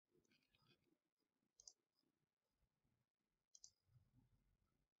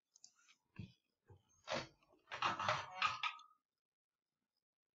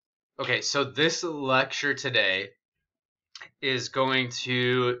Okay, so this lecture today is going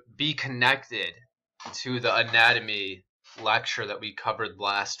to be connected to the anatomy lecture that we covered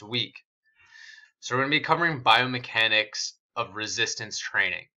last week. So we're going to be covering biomechanics of resistance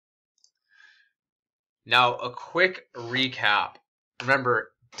training. Now, a quick recap. Remember,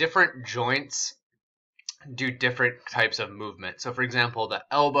 different joints do different types of movement. So for example, the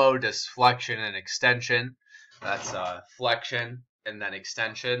elbow does flexion and extension. That's flexion and then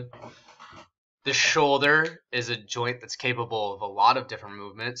extension. The shoulder is a joint that's capable of a lot of different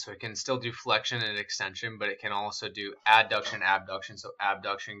movements, so it can still do flexion and extension, but it can also do adduction, abduction, so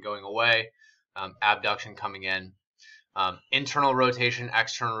abduction going away, abduction coming in, internal rotation,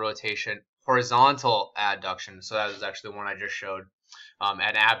 external rotation, horizontal adduction, so that was actually the one I just showed,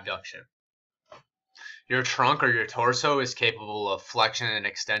 and abduction. Your trunk or your torso is capable of flexion and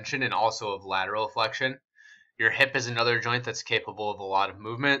extension and also of lateral flexion. Your hip is another joint that's capable of a lot of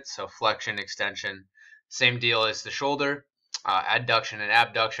movement, so flexion, extension, same deal as the shoulder, adduction and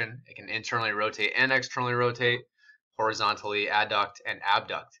abduction. It can internally rotate and externally rotate, horizontally adduct and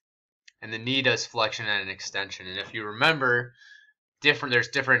abduct. And the knee does flexion and extension. And if you remember, there's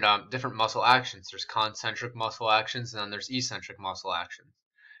different muscle actions. There's concentric muscle actions, and then there's eccentric muscle actions.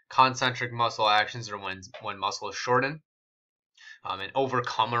 Concentric muscle actions are when muscle is shortened and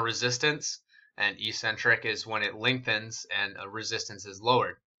overcome a resistance. And eccentric is when it lengthens and a resistance is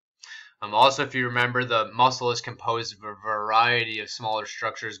lowered. Also, if you remember, the muscle is composed of a variety of smaller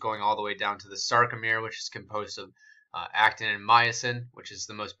structures going all the way down to the sarcomere, which is composed of actin and myosin, which is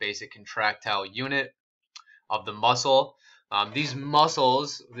the most basic contractile unit of the muscle. These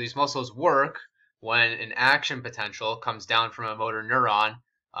muscles work when an action potential comes down from a motor neuron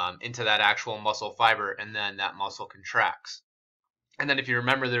into that actual muscle fiber, and then that muscle contracts. And then if you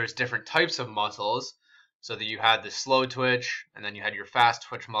remember, there's different types of muscles, so that you had the slow twitch, and then you had your fast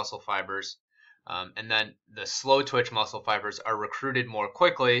twitch muscle fibers. And then the slow twitch muscle fibers are recruited more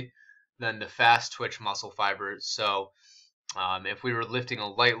quickly than the fast twitch muscle fibers. So if we were lifting a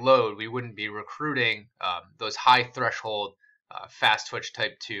light load, we wouldn't be recruiting those high threshold fast twitch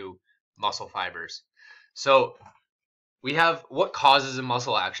type 2 muscle fibers. So we have what causes a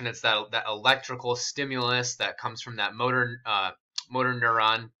muscle action. It's that electrical stimulus that comes from that motor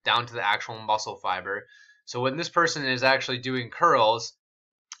neuron down to the actual muscle fiber. So when this person is actually doing curls,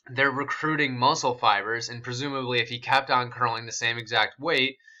 they're recruiting muscle fibers, and presumably if he kept on curling the same exact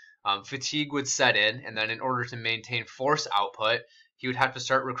weight, fatigue would set in, and then in order to maintain force output, he would have to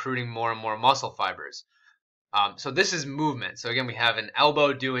start recruiting more and more muscle fibers. So this is movement. So again, we have an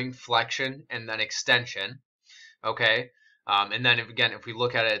elbow doing flexion and then extension. Okay, and then if we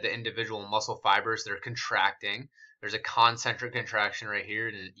look at it, the individual muscle fibers, they're contracting. There's a concentric contraction right here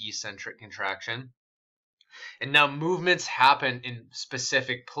and an eccentric contraction. And now movements happen in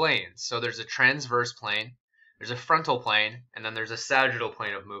specific planes. So there's a transverse plane, there's a frontal plane, and then there's a sagittal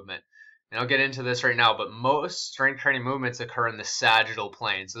plane of movement. And I'll get into this right now, but most strength training movements occur in the sagittal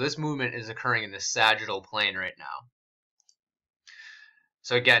plane. So this movement is occurring in the sagittal plane right now.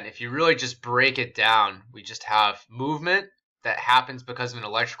 So again, if you really just break it down, we just have movement that happens because of an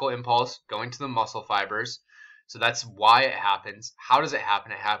electrical impulse going to the muscle fibers. So that's why it happens. How does it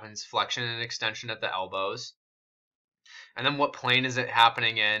happen? It happens flexion and extension at the elbows. And then what plane is it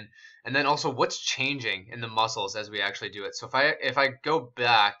happening in? And then also what's changing in the muscles as we actually do it. So if I go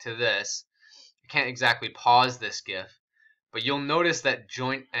back to this, I can't exactly pause this GIF, but you'll notice that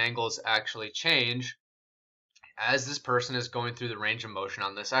joint angles actually change as this person is going through the range of motion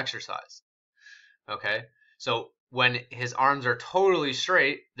on this exercise. Okay, so when his arms are totally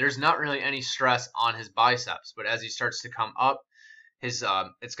straight, there's not really any stress on his biceps, but as he starts to come up, his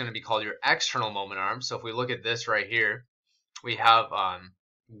it's going to be called your external moment arm. So if we look at this right here, we have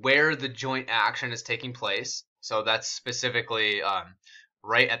where the joint action is taking place. So that's specifically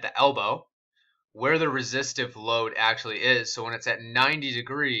right at the elbow, where the resistive load actually is. So when it's at 90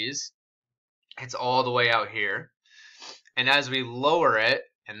 degrees, it's all the way out here. And as we lower it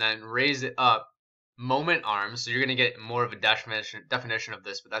and then raise it up, moment arms, so you're going to get more of a definition of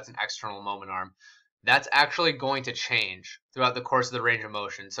this, but that's an external moment arm. That's actually going to change throughout the course of the range of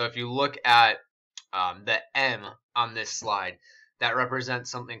motion. So if you look at the M on this slide, that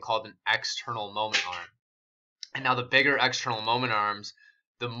represents something called an external moment arm. And now the bigger external moment arms,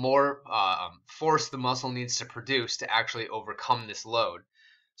 the more force the muscle needs to produce to actually overcome this load.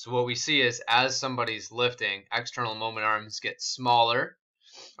 So what we see is as somebody's lifting, external moment arms get smaller,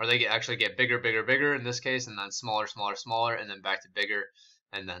 or they actually get bigger, bigger, bigger in this case, and then smaller, smaller, smaller, and then back to bigger.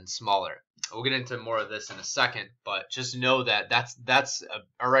 and then smaller. We'll get into more of this in a second, but just know that that's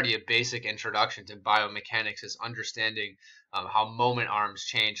already a basic introduction to biomechanics, is understanding how moment arms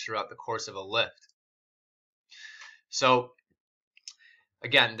change throughout the course of a lift. So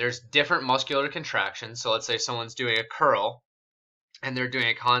again, there's different muscular contractions. So let's say someone's doing a curl and they're doing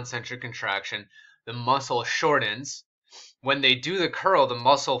a concentric contraction. The muscle shortens. When they do the curl,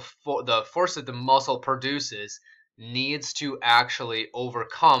 the force that the muscle produces needs to actually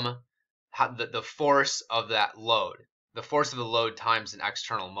overcome the force of that load. The force of the load times an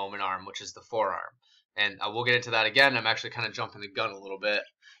external moment arm, which is the forearm. And we'll get into that again. I'm actually kind of jumping the gun a little bit,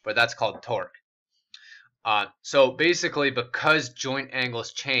 but that's called torque. So basically, because joint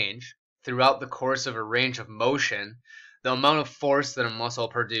angles change throughout the course of a range of motion, the amount of force that a muscle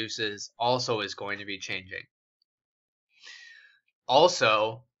produces also is going to be changing.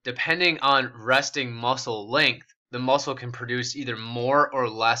 Also, depending on resting muscle length, the muscle can produce either more or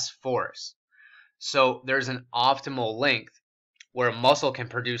less force. So there's an optimal length where a muscle can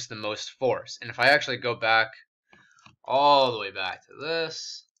produce the most force. And if I actually go back all the way back to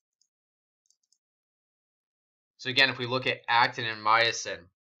this, so again, if we look at actin and myosin,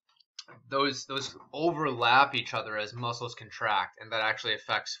 those overlap each other as muscles contract, and that actually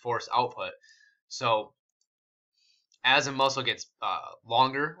affects force output. So as a muscle gets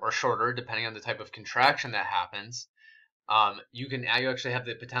longer or shorter, depending on the type of contraction that happens, you actually have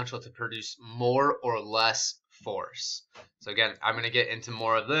the potential to produce more or less force. So again, I'm going to get into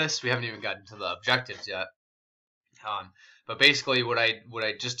more of this. We haven't even gotten to the objectives yet. But basically what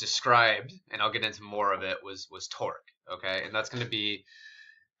I just described, and I'll get into more of it, was torque. Okay, and that's going to be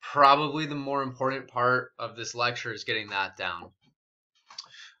probably the more important part of this lecture, is getting that down.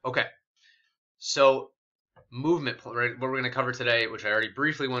 Okay, so movement, right, what we're going to cover today, which I already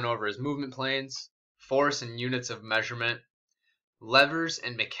briefly went over, is movement planes, force and units of measurement, levers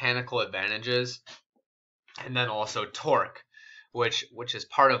and mechanical advantages, and then also torque, which is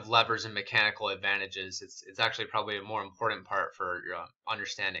part of levers and mechanical advantages. It's actually probably a more important part for your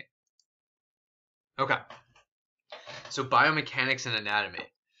understanding. Okay, so biomechanics and anatomy.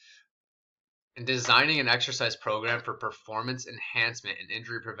 In designing an exercise program for performance enhancement and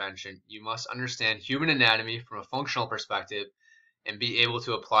injury prevention, you must understand human anatomy from a functional perspective and be able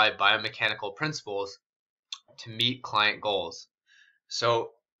to apply biomechanical principles to meet client goals. So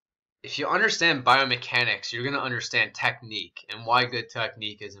if you understand biomechanics, you're going to understand technique and why good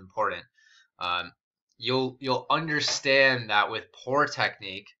technique is important. You'll understand that with poor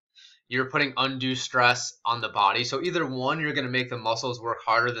technique, you're putting undue stress on the body. So either one, you're going to make the muscles work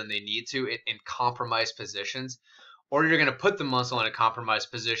harder than they need to in compromised positions, or you're going to put the muscle in a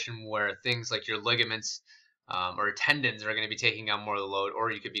compromised position where things like your ligaments or tendons are going to be taking on more of the load,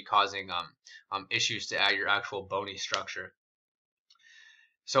 or you could be causing issues to your actual bony structure.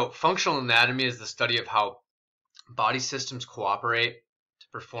 So functional anatomy is the study of how body systems cooperate to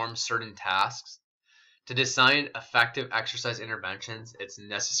perform certain tasks. To design effective exercise interventions, it's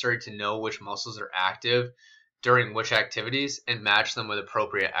necessary to know which muscles are active during which activities and match them with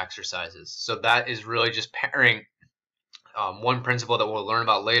appropriate exercises. So that is really just pairing one principle that we'll learn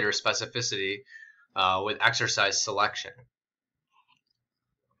about later, specificity, with exercise selection.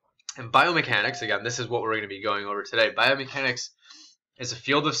 And biomechanics, again, this is what we're going to be going over today. Biomechanics is a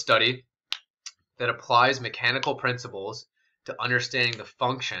field of study that applies mechanical principles to understanding the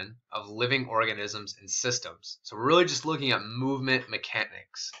function of living organisms and systems. So we're really just looking at movement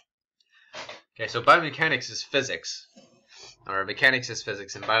mechanics. Okay, so biomechanics is physics, or mechanics is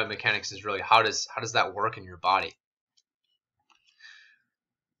physics, and biomechanics is really how does that work in your body.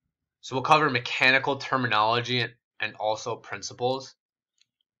 So we'll cover mechanical terminology and also principles.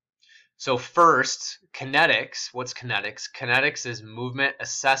 So first, kinetics. What's kinetics? Kinetics is movement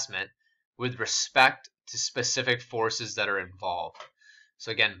assessment with respect to specific forces that are involved.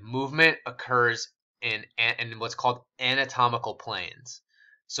 So again, movement occurs in what's called anatomical planes.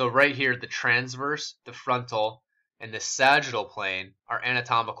 So right here, the transverse, the frontal, and the sagittal plane are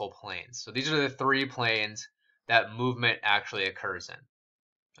anatomical planes. So these are the three planes that movement actually occurs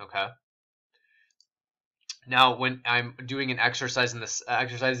in. Okay. Now, when I'm doing an exercises in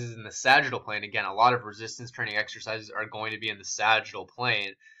the sagittal plane, again, a lot of resistance training exercises are going to be in the sagittal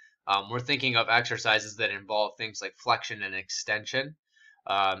plane. We're thinking of exercises that involve things like flexion and extension.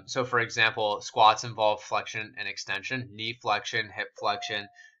 So for example, squats involve flexion and extension, knee flexion, hip flexion,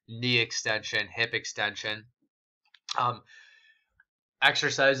 knee extension, hip extension.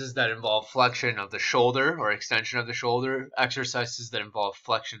 Exercises that involve flexion of the shoulder or extension of the shoulder, exercises that involve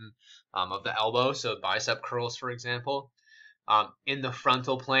flexion of the elbow, so bicep curls, for example. In the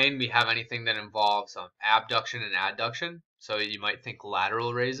frontal plane, we have anything that involves abduction and adduction. So you might think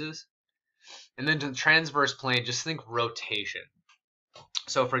lateral raises. And then to the transverse plane, just think rotation.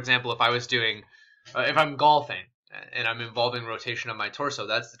 So for example, if I was doing, if I'm golfing and I'm involving rotation of my torso,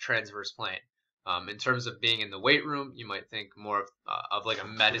 that's the transverse plane. In terms of being in the weight room, you might think more of like a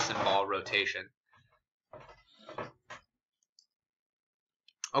medicine ball rotation.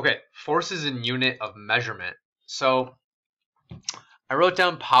 Okay, forces in unit of measurement. So I wrote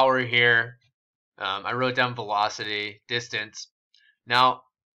down power here. I wrote down velocity, distance. Now,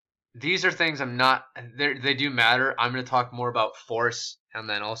 these are things they do matter. I'm going to talk more about force and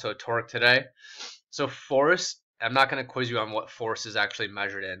then also torque today. So force, I'm not going to quiz you on what force is actually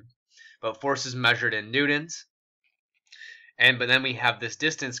measured in, but force is measured in newtons. But then we have this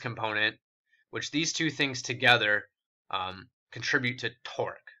distance component, which these two things together contribute to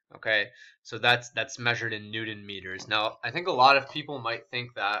torque. Okay, so that's measured in Newton meters. Now, I think a lot of people might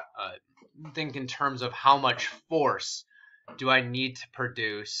think that think in terms of how much force do I need to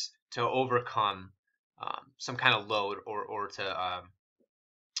produce to overcome some kind of load or to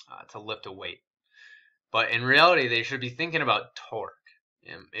lift a weight. But in reality, they should be thinking about torque.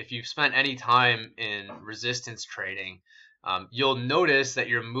 If you've spent any time in resistance training, you'll notice that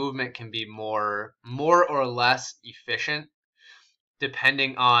your movement can be more or less efficient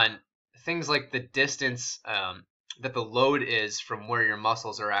depending on things like the distance that the load is from where your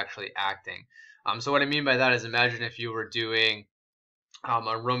muscles are actually acting. So what I mean by that is, imagine if you were doing a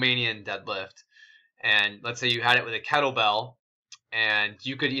Romanian deadlift, and let's say you had it with a kettlebell, and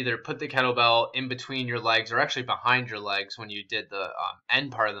you could either put the kettlebell in between your legs or actually behind your legs when you did the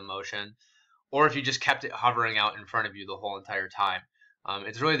end part of the motion, or if you just kept it hovering out in front of you the whole entire time.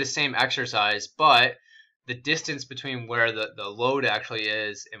 It's really the same exercise, but the distance between where the load actually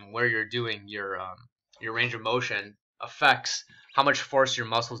is and where you're doing your range of motion affects how much force your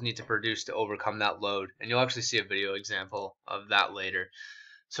muscles need to produce to overcome that load. And you'll actually see a video example of that later.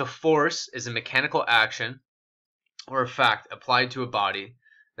 So force is a mechanical action or effect applied to a body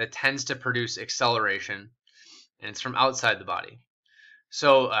that tends to produce acceleration, and it's from outside the body.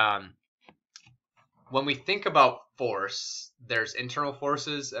 So when we think about force, there's internal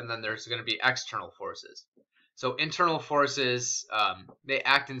forces and then there's going to be external forces. So internal forces, they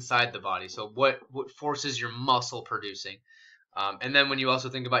act inside the body. So what forces your muscle producing? And then when you also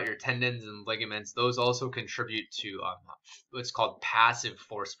think about your tendons and ligaments, those also contribute to what's called passive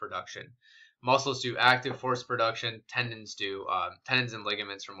force production. Muscles do active force production. Tendons and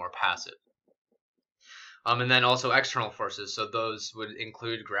ligaments are more passive. And then also external forces. So those would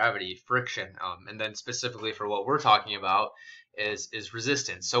include gravity, friction, and then specifically for what we're talking about is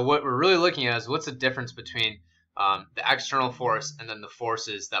resistance. So what we're really looking at is what's the difference between the external force and then the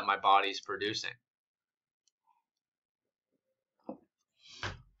forces that my body's producing.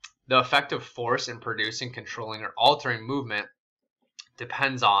 The effect of force in producing, controlling, or altering movement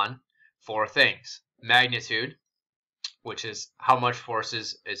depends on four things: magnitude, which is how much force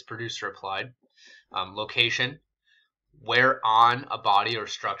is produced or applied; location, where on a body or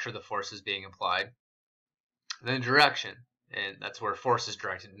structure the force is being applied; and then direction, and that's where force is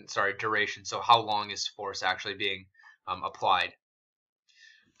directed. Sorry, duration. So how long is force actually being applied?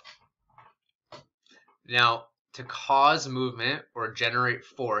 Now, to cause movement or generate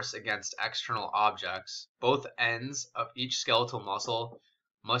force against external objects, both ends of each skeletal muscle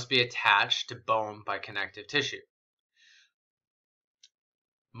must be attached to bone by connective tissue.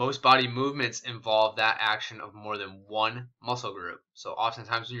 Most body movements involve that action of more than one muscle group. So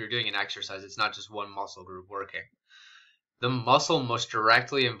oftentimes when you're doing an exercise, it's not just one muscle group working. The muscle most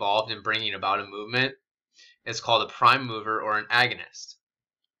directly involved in bringing about a movement is called a prime mover or an agonist.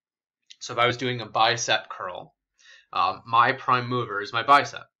 So if I was doing a bicep curl, my prime mover is my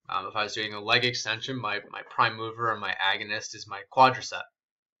bicep. If I was doing a leg extension, my prime mover or my agonist is my quadricep.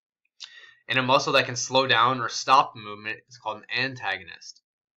 And a muscle that can slow down or stop the movement is called an antagonist.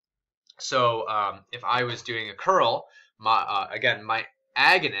 So if I was doing a curl, again, my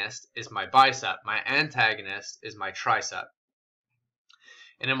agonist is my bicep. My antagonist is my tricep.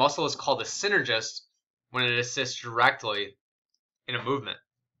 And a muscle is called a synergist when it assists directly in a movement.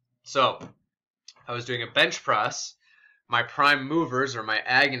 So if I was doing a bench press, my prime movers or my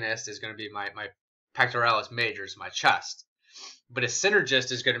agonist is going to be my pectoralis majors, my chest. But a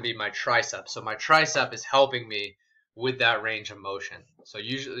synergist is going to be my tricep. So my tricep is helping me with that range of motion. So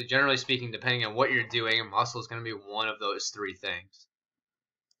usually, generally speaking, depending on what you're doing, a muscle is going to be one of those three things.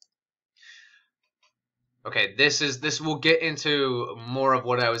 Okay, this will get into more of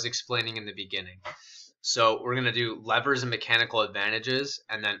what I was explaining in the beginning. So we're going to do levers and mechanical advantages,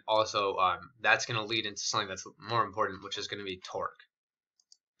 and then also that's going to lead into something that's more important, which is going to be torque.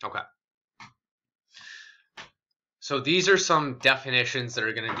 Okay. So these are some definitions that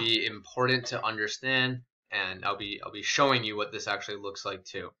are going to be important to understand, and I'll be showing you what this actually looks like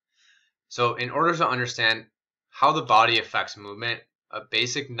too. So in order to understand how the body affects movement, a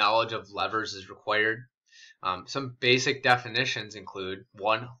basic knowledge of levers is required. Some basic definitions include: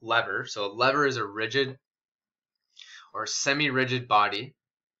 one, lever. So a lever is a rigid or semi-rigid body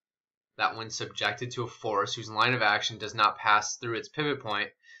that, when subjected to a force whose line of action does not pass through its pivot point,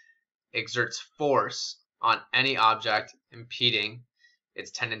 exerts force on any object, impeding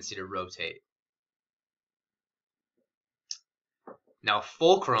its tendency to rotate. Now,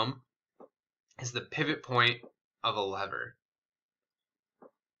 fulcrum is the pivot point of a lever.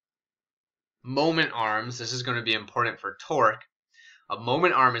 Moment arms, this is going to be important for torque. A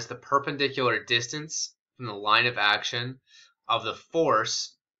moment arm is the perpendicular distance from the line of action of the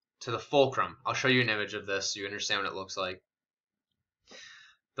force to the fulcrum. I'll show you an image of this so you understand what it looks like.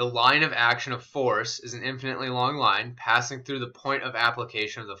 The line of action of force is an infinitely long line passing through the point of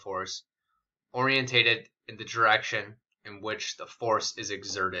application of the force, orientated in the direction in which the force is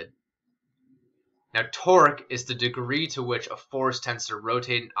exerted. Now, torque is the degree to which a force tends to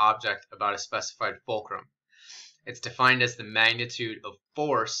rotate an object about a specified fulcrum. It's defined as the magnitude of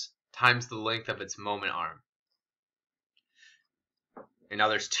force times the length of its moment arm. And now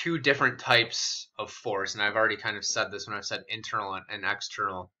there's two different types of force, and I've already kind of said this when I've said internal and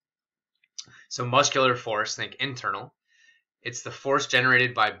external. So muscular force, think internal. It's the force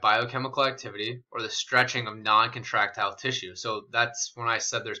generated by biochemical activity or the stretching of non-contractile tissue. So that's when I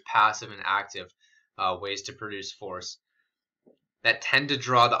said there's passive and active ways to produce force that tend to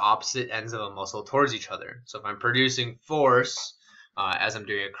draw the opposite ends of a muscle towards each other. So if I'm producing force as I'm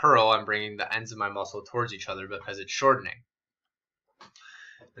doing a curl, I'm bringing the ends of my muscle towards each other because it's shortening.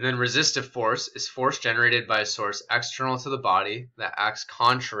 And then resistive force is force generated by a source external to the body that acts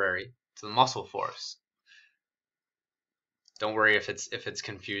contrary to the muscle force. Don't worry if it's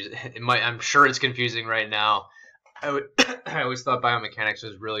confusing. I'm sure it's confusing right now. I always thought biomechanics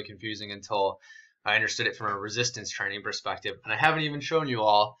was really confusing until I understood it from a resistance training perspective, and I haven't even shown you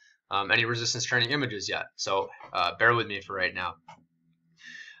all any resistance training images yet, so bear with me for right now.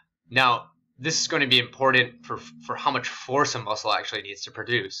 Now, this is going to be important for how much force a muscle actually needs to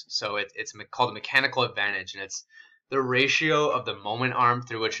produce. So it's called a mechanical advantage, and it's the ratio of the moment arm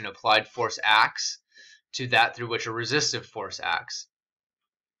through which an applied force acts to that through which a resistive force acts.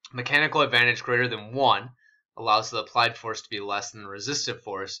 Mechanical advantage greater than 1 allows the applied force to be less than the resistive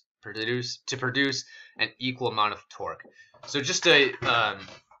force to produce an equal amount of torque. So just to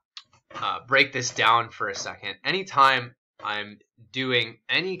break this down for a second, anytime I'm doing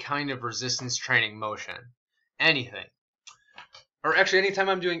any kind of resistance training motion, anything, or actually anytime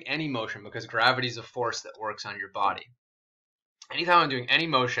I'm doing any motion, because gravity is a force that works on your body. Anytime I'm doing any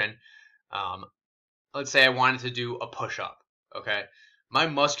motion, let's say I wanted to do a push-up, okay? My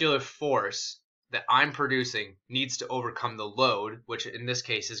muscular force that I'm producing needs to overcome the load, which in this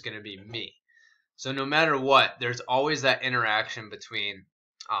case is going to be me. So no matter what, there's always that interaction between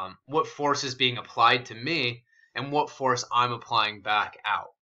what force is being applied to me and what force I'm applying back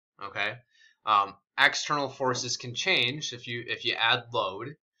out, okay? External forces can change if you add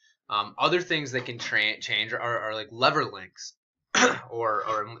load. Other things that can change are like lever links,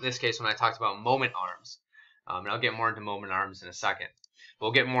 or in this case when I talked about moment arms. And I'll get more into moment arms in a second.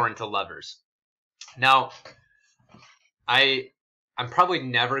 We'll get more into levers. Now, I'm probably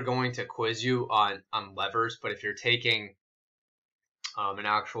never going to quiz you on levers, but if you're taking an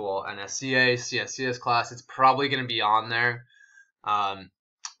actual NSCA, CSCS class, it's probably going to be on there. I'm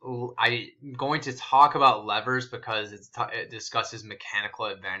going to talk about levers because it discusses mechanical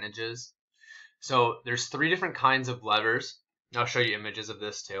advantages. So there's 3 different kinds of levers. I'll show you images of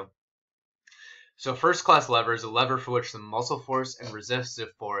this too. So first class lever is a lever for which the muscle force and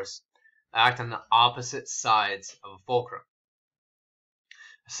resistive force act on the opposite sides of a fulcrum.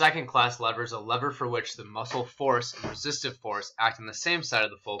 A second class lever is a lever for which the muscle force and resistive force act on the same side of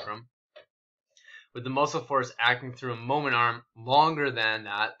the fulcrum, with the muscle force acting through a moment arm longer than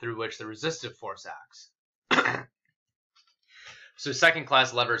that through which the resistive force acts. So second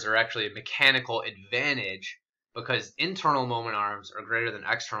class levers are actually a mechanical advantage because internal moment arms are greater than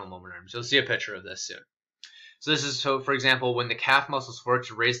external moment arms. You'll see a picture of this soon. So this is, so for example, when the calf muscles work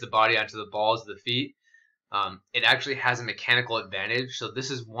to raise the body onto the balls of the feet, it actually has a mechanical advantage. So this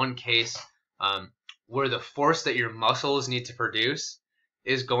is one case where the force that your muscles need to produce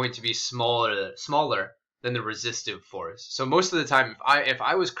is going to be smaller than the resistive force. So most of the time, if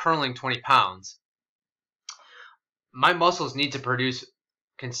I was curling 20 pounds, my muscles need to produce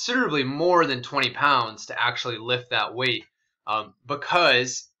considerably more than 20 pounds to actually lift that weight,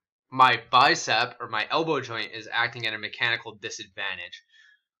 because my bicep or my elbow joint is acting at a mechanical disadvantage.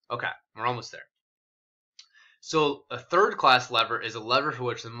 Okay, we're almost there. So a third class lever is a lever for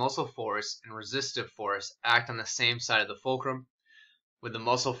which the muscle force and resistive force act on the same side of the fulcrum, with the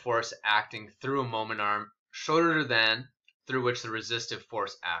muscle force acting through a moment arm shorter than through which the resistive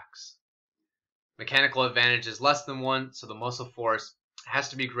force acts. Mechanical advantage is less than 1, so the muscle force has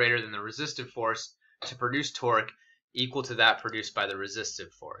to be greater than the resistive force to produce torque equal to that produced by the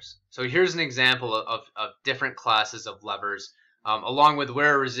resistive force. So here's an example of different classes of levers, along with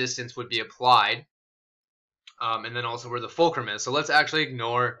where resistance would be applied, and then also where the fulcrum is. So let's actually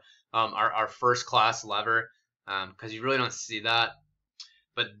ignore our first class lever, because you really don't see that.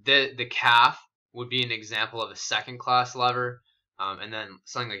 But the calf would be an example of a second class lever, and then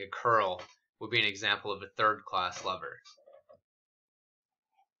something like a curl would be an example of a third class lever.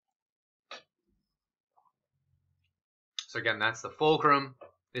 So again, that's the fulcrum.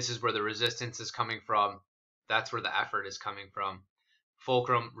 This is where the resistance is coming from. That's where the effort is coming from.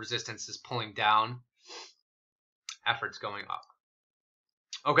 Fulcrum, resistance is pulling down. Effort's going up.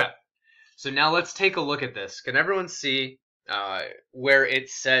 Okay, so now let's take a look at this. Can everyone see where it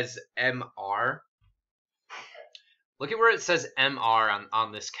says MR? Look at where it says MR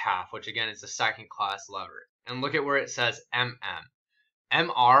on this calf, which again is a second class lever. And look at where it says MM.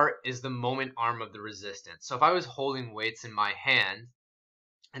 MR is the moment arm of the resistance. So if I was holding weights in my hand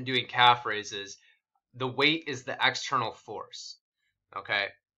and doing calf raises, the weight is the external force. Okay.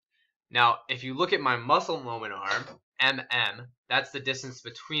 Now, if you look at my muscle moment arm, MM, that's the distance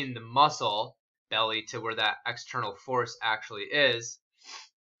between the muscle belly to where that external force actually is.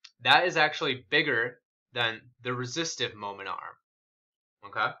 That is actually bigger than the resistive moment arm.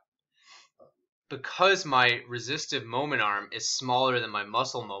 Okay. Because my resistive moment arm is smaller than my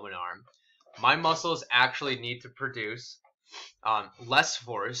muscle moment arm, my muscles actually need to produce less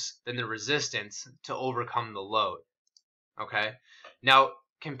force than the resistance to overcome the load. Okay, now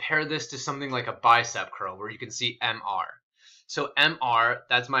compare this to something like a bicep curl where you can see MR. So MR,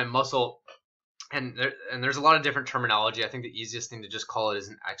 that's my muscle, and there's a lot of different terminology. I think the easiest thing to just call it is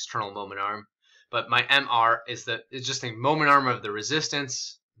an external moment arm. But my MR is just the moment arm of the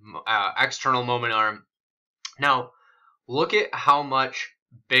resistance. External moment arm. Now, look at how much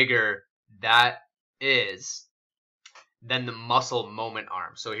bigger that is than the muscle moment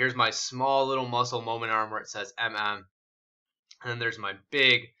arm. So here's my small little muscle moment arm where it says MM, and then there's my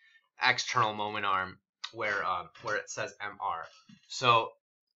big external moment arm where it says MR. So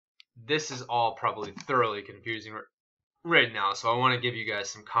this is all probably thoroughly confusing right now. So I want to give you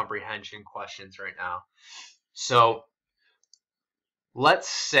guys some comprehension questions right now. So let's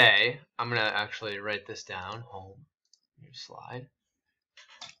say, I'm going to actually write this down, home, new slide.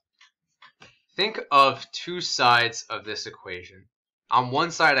 Think of two sides of this equation. On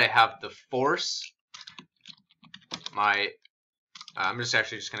one side, I have the force, I'm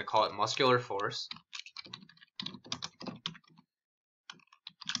just going to call it muscular force,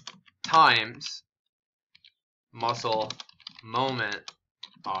 times muscle moment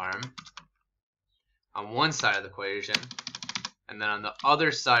arm on one side of the equation. And then on the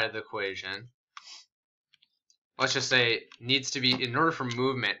other side of the equation, let's just say needs to be, in order for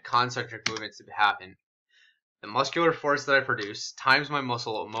movement, concentric movement to happen, the muscular force that I produce times my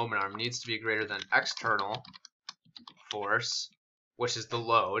muscle moment arm needs to be greater than external force, which is the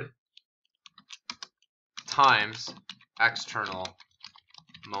load, times external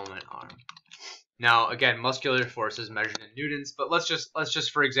moment arm. Now, again, muscular force is measured in newtons, but let's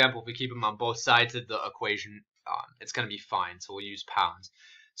just for example, if we keep them on both sides of the equation, it's going to be fine. So we'll use pounds.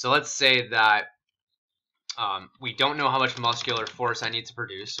 So let's say that we don't know how much muscular force I need to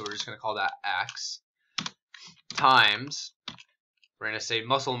produce, so we're just going to call that X times, we're going to say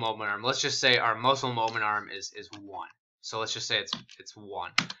muscle moment arm. Let's just say our muscle moment arm is 1. So let's just say it's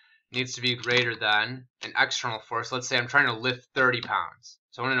 1. It needs to be greater than an external force. Let's say I'm trying to lift 30 pounds.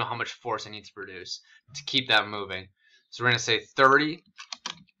 So I want to know how much force I need to produce to keep that moving. So we're going to say 30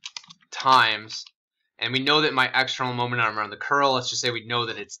 times, and we know that my external moment arm on the curl, let's just say we know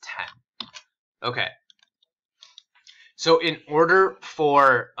that it's 10. Okay. So in order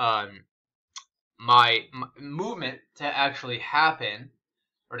for my movement to actually happen,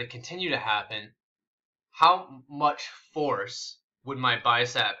 or to continue to happen, how much force would my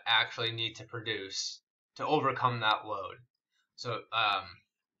bicep actually need to produce to overcome that load? So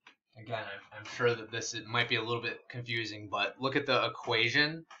again, I'm sure that it might be a little bit confusing, but look at the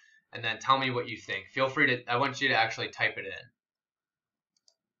equation and then tell me what you think. Feel free to, I want you to actually type it in.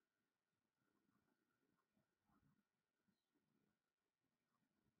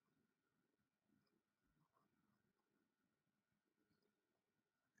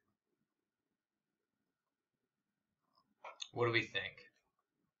 What do we think?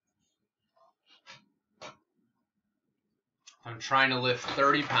 I'm trying to lift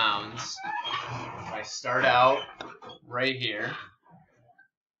 30 pounds. I start out right here,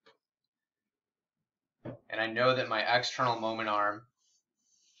 and I know that my external moment arm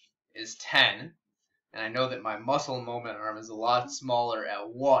is 10, and I know that my muscle moment arm is a lot smaller at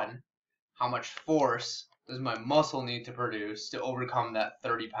 1. How much force does my muscle need to produce to overcome that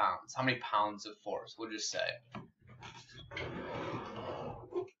 30 pounds? How many pounds of force? We'll just say.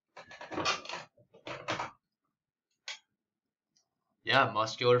 Yeah,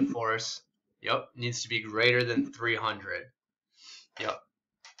 muscular force. Yep, needs to be greater than 300. Yep.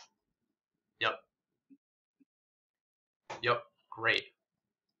 Yep. Yep. Great.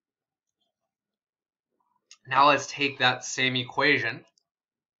 Now let's take that same equation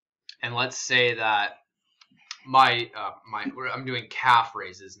and let's say that I'm doing calf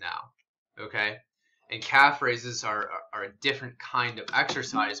raises now. Okay? And calf raises are a different kind of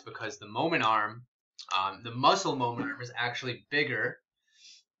exercise because the moment arm, the muscle moment arm is actually bigger.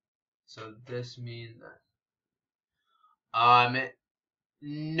 So this means that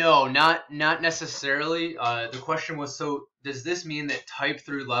no, not necessarily. The question was, so does this mean that type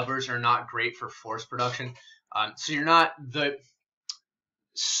 3 levers are not great for force production? So you're not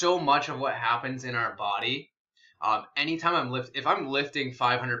so much of what happens in our body. Anytime if I'm lifting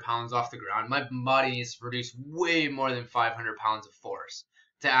 500 pounds off the ground, my body needs to produce way more than 500 pounds of force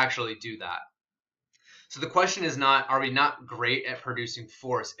to actually do that. So the question is not, are we not great at producing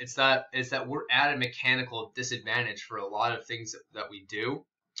force? It's that we're at a mechanical disadvantage for a lot of things that we do.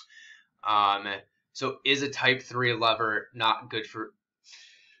 So is a type 3 lever not good for?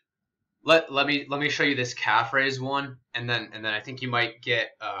 Let me show you this calf raise one, and then I think you might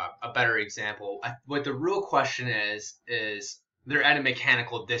get a better example. What the real question is they're at a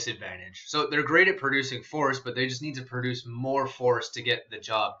mechanical disadvantage. So they're great at producing force, but they just need to produce more force to get the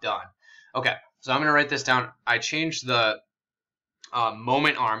job done. Okay, so I'm going to write this down. I changed the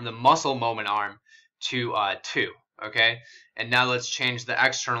moment arm, the muscle moment arm, to 2. Okay, and now let's change the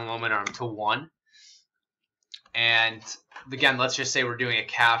external moment arm to 1. And again, let's just say we're doing a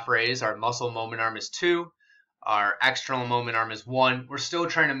calf raise. Our muscle moment arm is 2. Our external moment arm is 1. We're still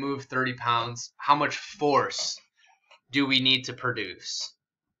trying to move 30 pounds. How much force do we need to produce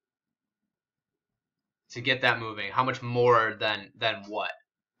to get that moving? How much more than what?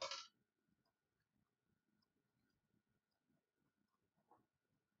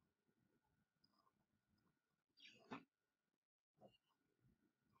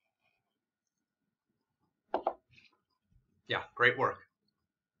 Yeah, great work.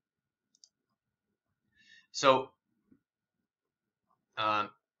 So,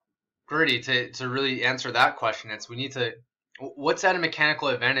 Gertie, to really answer that question, we need to, what's at a mechanical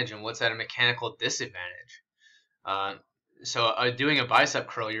advantage and what's at a mechanical disadvantage? So doing a bicep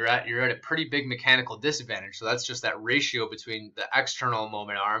curl, you're at a pretty big mechanical disadvantage. So that's just that ratio between the external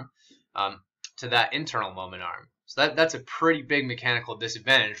moment arm to that internal moment arm. So that's a pretty big mechanical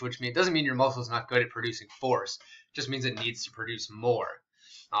disadvantage, which doesn't mean your muscle is not good at producing force. It just means it needs to produce more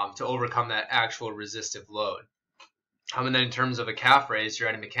to overcome that actual resistive load. And then in terms of a calf raise, you're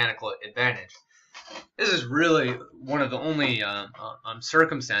at a mechanical advantage. This is really one of the only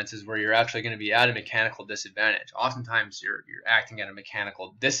circumstances where you're actually going to be at a mechanical disadvantage. Oftentimes, you're acting at a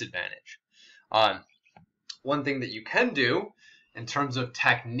mechanical disadvantage. One thing that you can do in terms of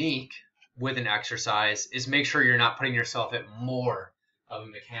technique with an exercise is make sure you're not putting yourself at more of a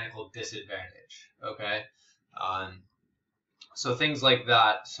mechanical disadvantage. Okay, so things like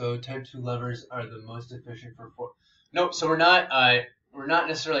that. So type 2 levers are the most efficient for force. Nope. So we're not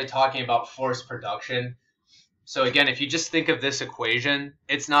necessarily talking about force production. So again, if you just think of this equation,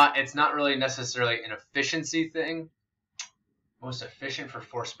 it's not really necessarily an efficiency thing. Most efficient for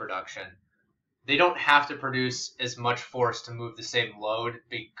force production. They don't have to produce as much force to move the same load.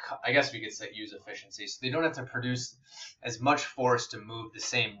 I guess we could say use efficiency. So they don't have to produce as much force to move the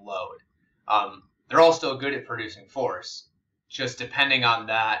same load. They're all still good at producing force. Just depending on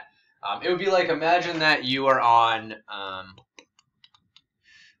that. It would be like, imagine that you are on,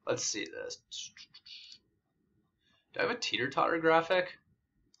 let's see this. Do I have a teeter-totter graphic?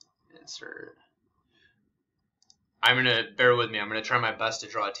 Insert. Bear with me, I'm going to try my best to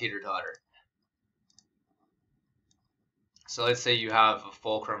draw a teeter-totter. So let's say you have a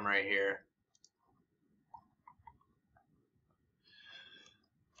fulcrum right here.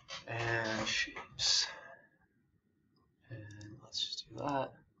 And shapes. And let's just do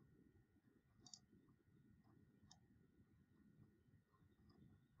that.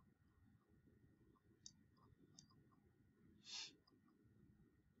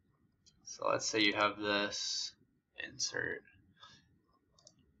 So let's say you have this, insert.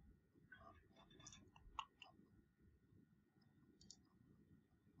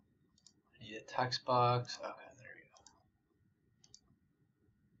 Need a text box. Okay, there you go.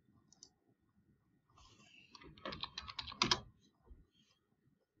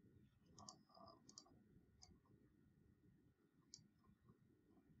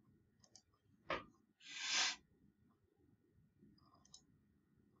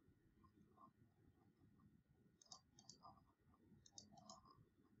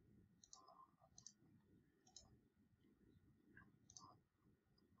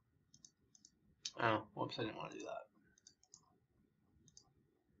 Oh, whoops, I didn't want to do that.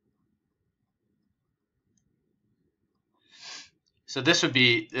 So this would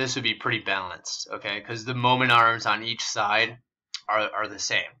be pretty balanced, okay? Because the moment arms on each side are the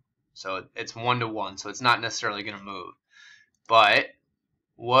same. So it's 1-to-1, so it's not necessarily going to move. But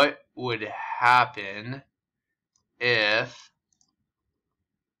what would happen if,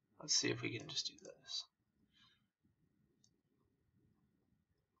 let's see if we can just do this.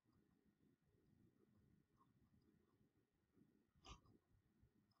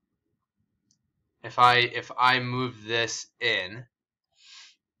 If I move this in,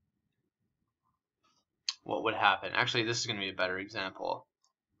 what would happen? Actually, this is going to be a better example.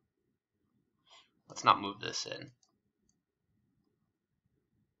 Let's not move this in.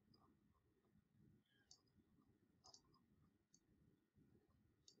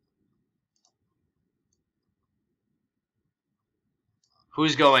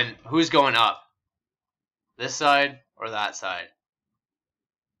 Who's going up? This side or that side?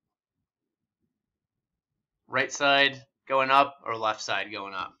 Right side going up or left side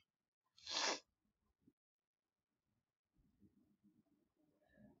going up?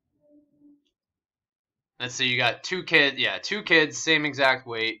 Let's say you got two kids, same exact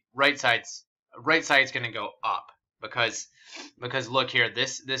weight. Right side's going to go up because look here,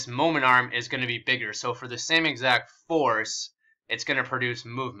 this moment arm is going to be bigger. So for the same exact force, it's going to produce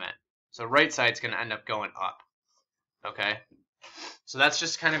movement. So right side's going to end up going up. Okay? So that's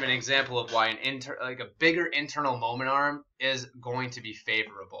just kind of an example of why a bigger internal moment arm is going to be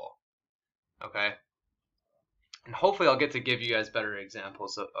favorable. Okay? And hopefully I'll get to give you guys better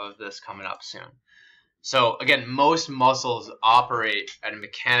examples of this coming up soon. So again, most muscles operate at a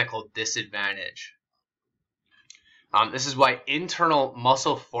mechanical disadvantage. This is why internal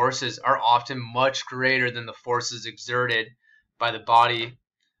muscle forces are often much greater than the forces exerted by the body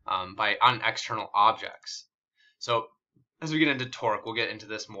on external objects. So as we get into torque, we'll get into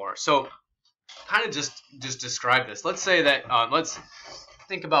this more. So kind of just describe this. Let's say that let's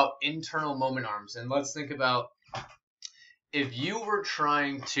think about internal moment arms, and let's think about if you were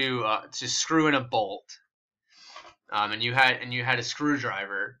trying to screw in a bolt, and you had a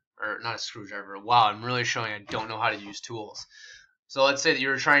screwdriver, or not a screwdriver. Wow, I'm really showing I don't know how to use tools. So let's say that you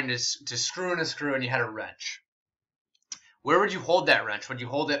were trying to screw in a screw and you had a wrench. Where would you hold that wrench? Would you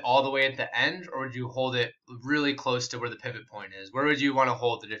hold it all the way at the end, or would you hold it really close to where the pivot point is? Where would you want to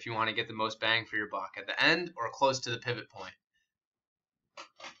hold it if you want to get the most bang for your buck? At the end or close to the pivot point?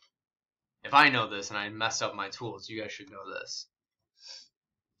 If I know this and I messed up my tools, you guys should know this.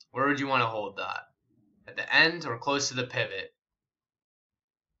 Where would you want to hold that? At the end or close to the pivot?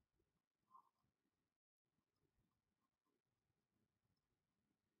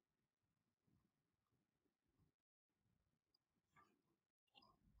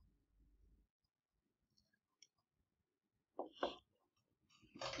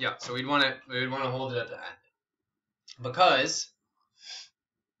 Yeah, so we'd want to hold it at the end, because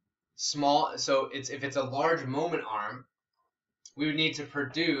if it's a large moment arm, we would need to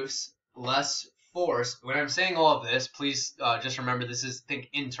produce less force. When I'm saying all of this, please just remember think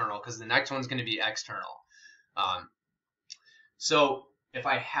internal, because the next one's going to be external. So if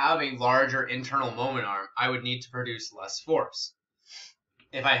I have a larger internal moment arm, I would need to produce less force.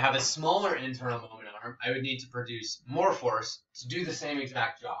 If I have a smaller internal moment arm, I would need to produce more force to do the same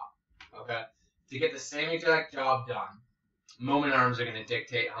exact job. Okay? To get the same exact job done, moment arms are going to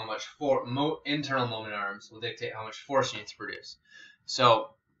dictate how much internal moment arms will dictate how much force you need to produce.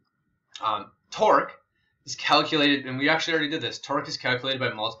 So torque is calculated, and we actually already did this. Torque is calculated by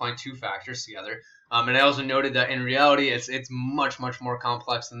multiplying two factors together. And I also noted that in reality, it's much more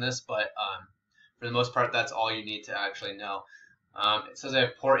complex than this, but for the most part, that's all you need to actually know. It says I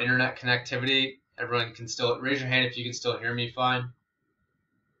have poor internet connectivity. Everyone can still raise your hand if you can still hear me fine.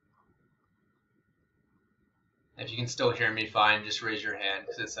 If you can still hear me fine, just raise your hand,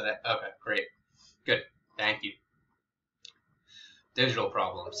 because it said it. Okay, great. Good. Thank you. Digital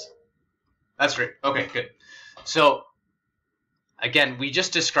problems. That's great. Okay, good. So again, we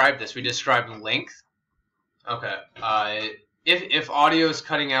just described this. We described length, Okay. If audio is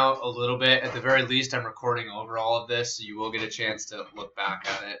cutting out a little bit, at the very least, I'm recording over all of this, so you will get a chance to look back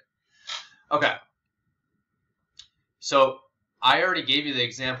at it. Okay. So I already gave you the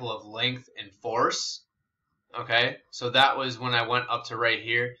example of length and force. Okay. So that was when I went up to right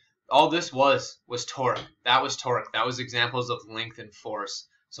here. All this was torque. That was torque. That was examples of length and force.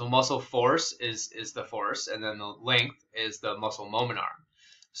 So muscle force is the force, and then the length is the muscle moment arm.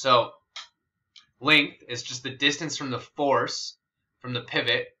 So length is just the distance from the force, from the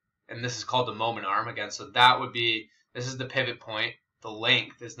pivot, and this is called the moment arm again. So that would be, this is the pivot point. The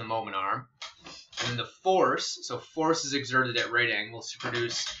length is the moment arm. And then the force, so force is exerted at right angles to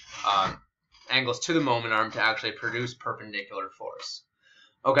produce angles to the moment arm to actually produce perpendicular force.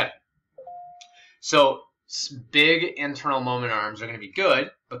 Okay, so big internal moment arms are going to be good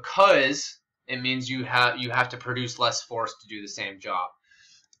because it means you have to produce less force to do the same job.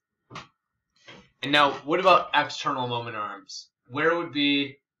 And now, what about external moment arms? Where would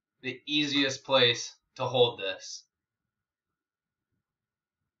be the easiest place to hold this?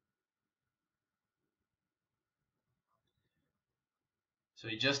 So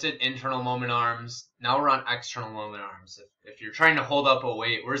we just did internal moment arms. Now we're on external moment arms. If you're trying to hold up a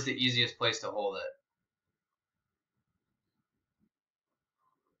weight, where's the easiest place to hold it?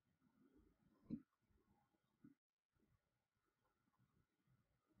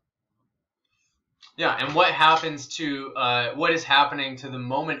 Yeah, and what happens to what is happening to the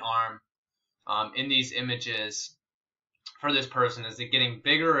moment arm in these images for this person? Is it getting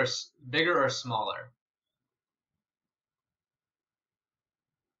bigger or smaller?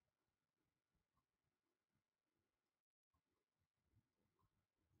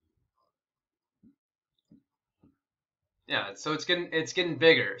 Yeah, so it's getting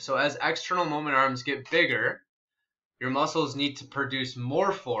bigger. So as external moment arms get bigger, your muscles need to produce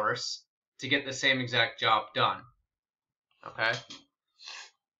more force to get the same exact job done. Okay?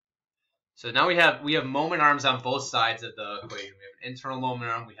 So now we have moment arms on both sides of the equation. We have an internal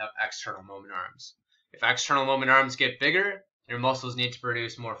moment arm, we have external moment arms. If external moment arms get bigger, your muscles need to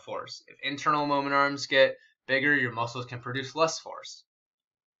produce more force. If internal moment arms get bigger, your muscles can produce less force.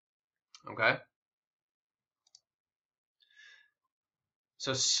 Okay?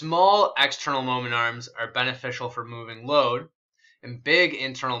 So small external moment arms are beneficial for moving load, and big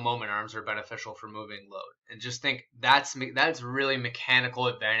internal moment arms are beneficial for moving load. And just think that's really mechanical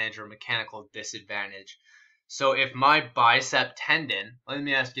advantage or mechanical disadvantage. So if my bicep tendon, let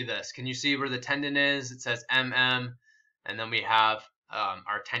me ask you this, can you see where the tendon is? It says MM, and then we have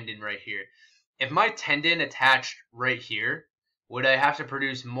our tendon right here. If my tendon attached right here, would I have to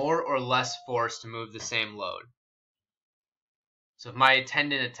produce more or less force to move the same load? So if my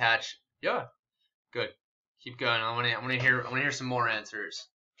tendon attached, yeah, good. Keep going. I want to hear some more answers.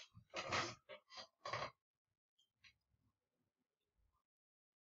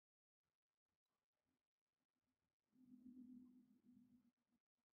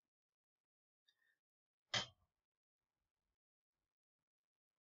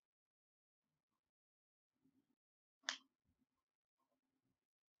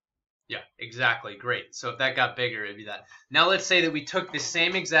 Yeah, exactly. Great. So if that got bigger, it'd be that. Now let's say that we took the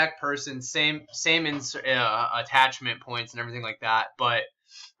same exact person, same attachment points and everything like that, but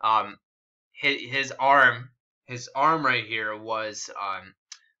his arm right here was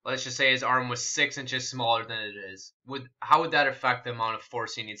let's just say his arm was 6 inches smaller than it is. How would that affect the amount of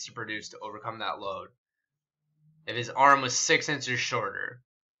force he needs to produce to overcome that load? If his arm was 6 inches shorter,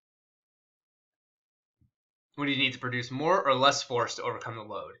 would he need to produce more or less force to overcome the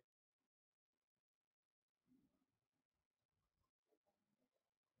load?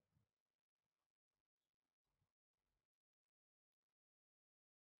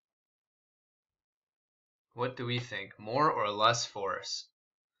 What do we think? More or less force?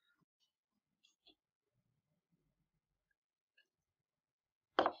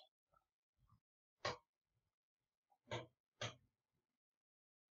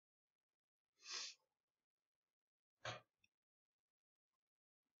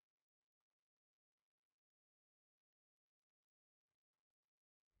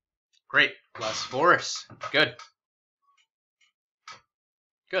 Great. Less force. Good.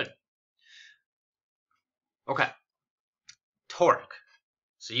 Good. Okay. Torque.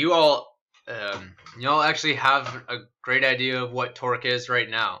 So you all actually have a great idea of what torque is right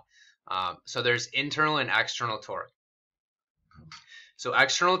now. So there's internal and external torque. So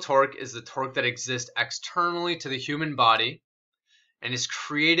external torque is the torque that exists externally to the human body and is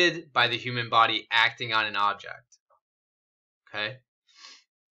created by the human body acting on an object. Okay?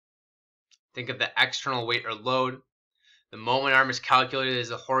 Think of the external weight or load. The moment arm is calculated as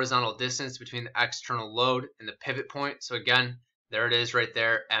the horizontal distance between the external load and the pivot point. So again, there it is right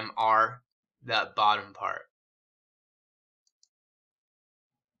there, MR, that bottom part.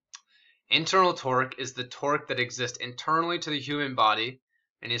 Internal torque is the torque that exists internally to the human body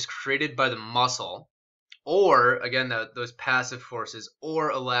and is created by the muscle, or again those passive forces,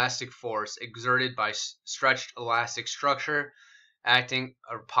 or elastic force exerted by stretched elastic structure acting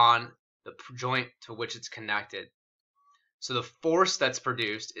upon the joint to which it's connected. So the force that's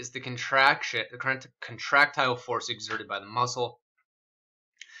produced is the contractile force exerted by the muscle,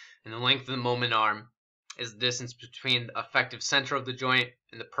 and the length of the moment arm is the distance between the effective center of the joint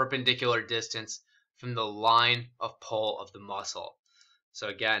and the perpendicular distance from the line of pull of the muscle. So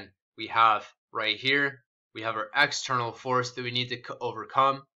again, we have right here, we have our external force that we need to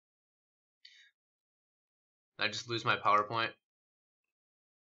overcome. I just lose my PowerPoint.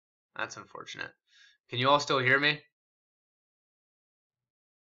 That's unfortunate. Can you all still hear me?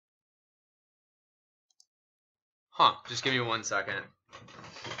 Huh, just give me 1 second.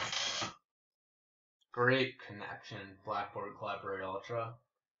 Great connection, Blackboard Collaborate Ultra.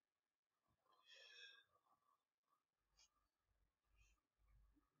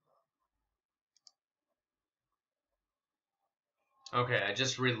 Okay, I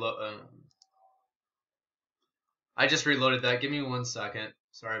just reloaded that. Give me 1 second.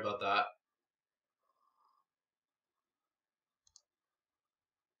 Sorry about that.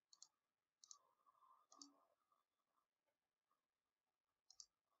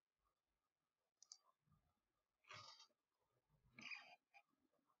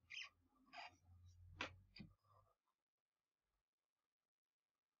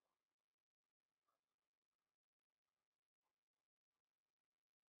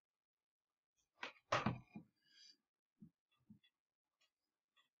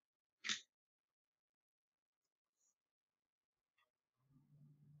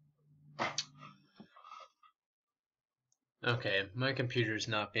 Okay, my computer's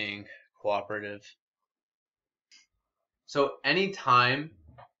not being cooperative. So anytime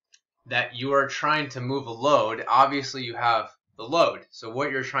that you are trying to move a load, obviously you have the load. So what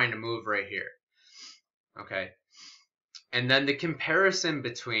you're trying to move right here. Okay. And then the comparison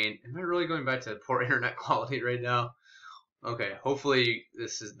between, am I really going back to poor internet quality right now? Okay, hopefully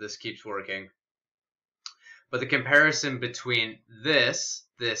this keeps working. But the comparison between this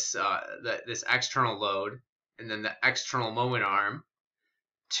external load and then the external moment arm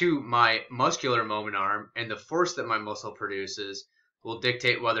to my muscular moment arm and the force that my muscle produces will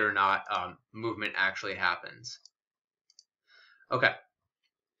dictate whether or not movement actually happens. Okay,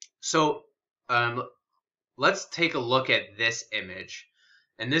 so let's take a look at this image.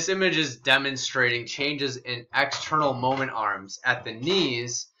 And this image is demonstrating changes in external moment arms at the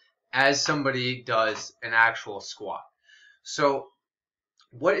knees as somebody does an actual squat. So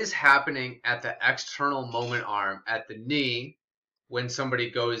what is happening at the external moment arm at the knee when somebody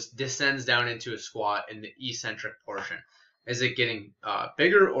descends down into a squat in the eccentric portion? Is it getting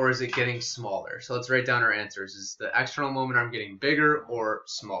bigger or is it getting smaller? So let's write down our answers. Is the external moment arm getting bigger or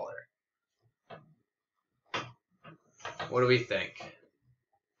smaller? What do we think?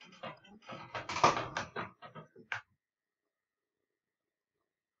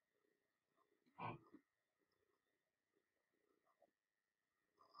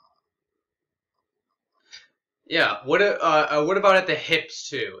 Yeah. What about at the hips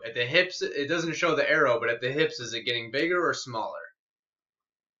too? At the hips, it doesn't show the arrow, but at the hips, is it getting bigger or smaller?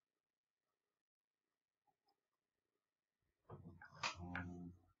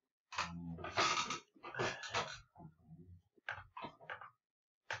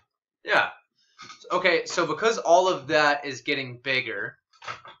 Yeah. Okay, so because all of that is getting bigger,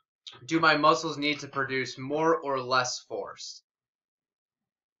 do my muscles need to produce more or less force?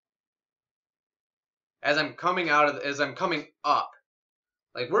 As I'm coming up,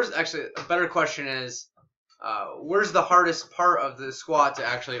 like where's actually a better question is, where's the hardest part of the squat to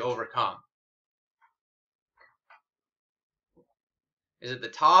actually overcome? Is it the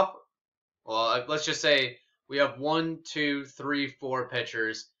top? Well, let's just say we have 1, 2, 3, 4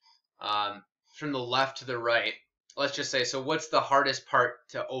 pitchers from the left to the right. Let's just say, so what's the hardest part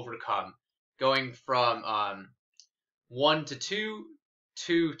to overcome? Going from 1 to 2,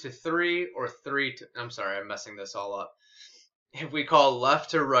 2 to 3, or 3 to, I'm sorry, I'm messing this all up. If we call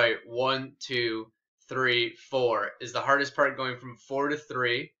left to right, 1, 2, 3, 4, is the hardest part going from 4 to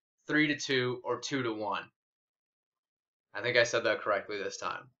 3, 3 to 2, or 2 to 1? I think I said that correctly this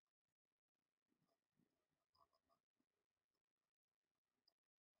time.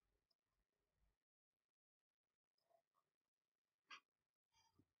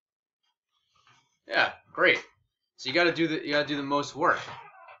 Yeah, great. So you gotta do the most work.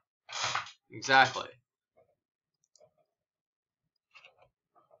 Exactly.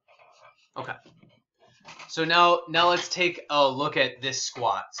 Okay. So now let's take a look at this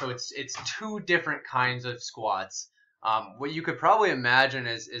squat. So it's two different kinds of squats. What you could probably imagine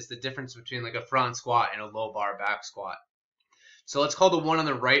is the difference between like a front squat and a low bar back squat. So let's call the one on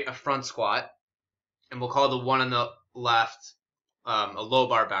the right a front squat, and we'll call the one on the left a low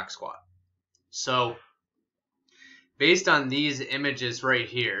bar back squat. So based on these images right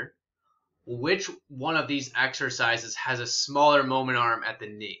here, which one of these exercises has a smaller moment arm at the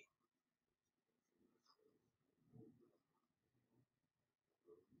knee?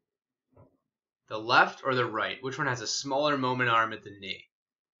 The left or the right? Which one has a smaller moment arm at the knee?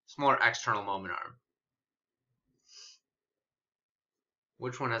 Smaller external moment arm.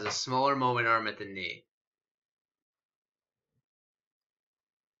 Which one has a smaller moment arm at the knee?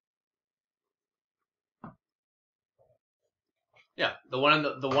 Yeah, the one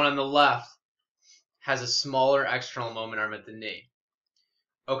on the left has a smaller external moment arm at the knee.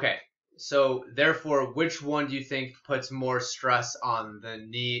 Okay, so therefore, which one do you think puts more stress on the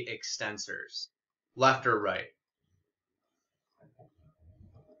knee extensors? Left or right?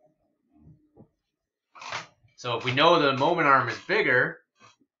 So if we know the moment arm is bigger,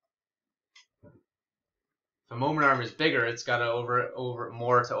 if the moment arm is bigger, it's got to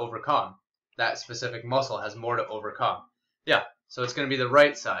more to overcome. That specific muscle has more to overcome. Yeah, so it's going to be the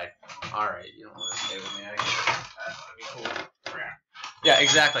right side. All right, you don't want to stay with me. That's going to be cool. Yeah,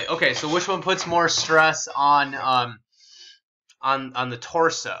 exactly. Okay, so which one puts more stress on the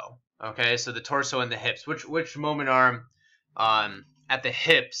torso? Okay, so the torso and the hips. Which moment arm at the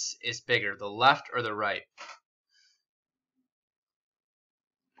hips is bigger, the left or the right?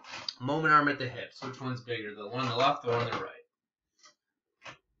 Moment arm at the hips. Which one's bigger, the one on the left or on the right?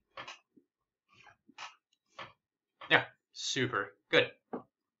 Yeah, super good.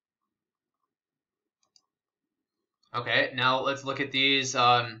 Okay, now let's look at these.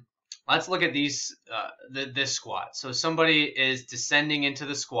 Let's look at these. This squat. So somebody is descending into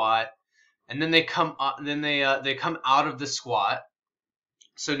the squat, and then they come they come out of the squat.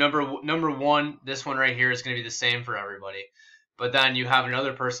 So number one, this one right here is going to be the same for everybody. But then you have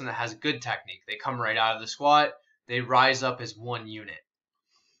another person that has good technique. They come right out of the squat. They rise up as one unit.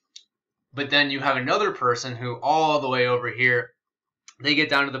 But then you have another person who all the way over here, they get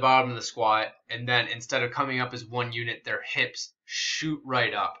down to the bottom of the squat, and then instead of coming up as one unit, their hips shoot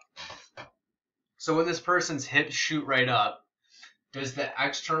right up. So when this person's hips shoot right up, does the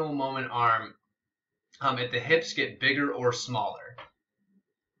external moment arm at the hips get bigger or smaller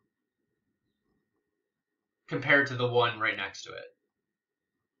compared to the one right next to it?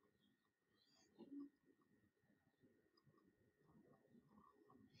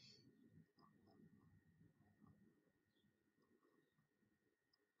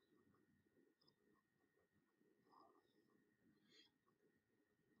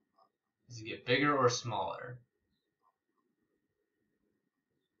 Does it get bigger or smaller?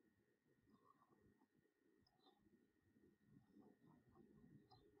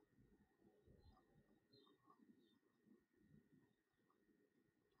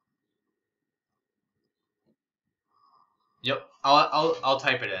 Yep, I'll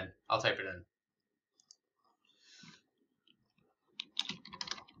type it in. I'll type it in.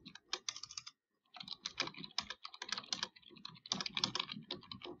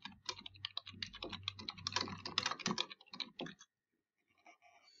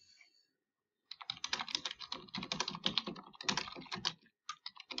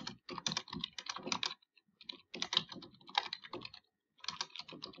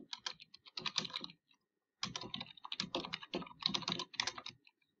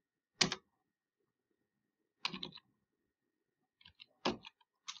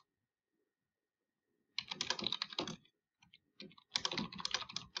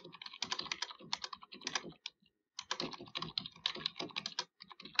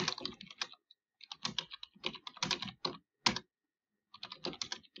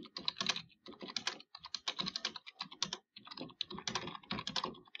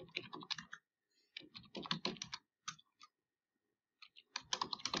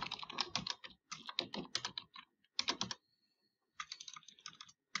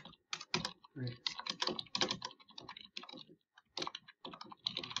 Great.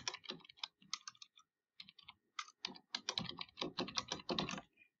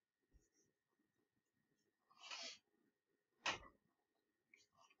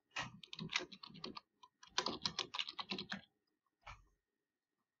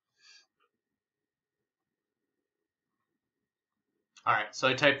 All right, so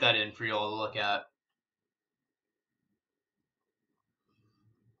I typed that in for you all to look at.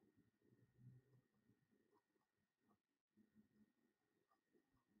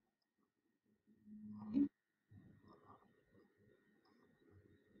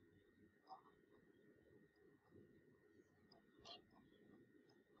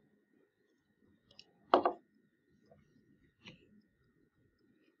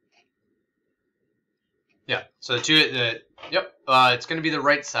 Yeah, so it's going to be the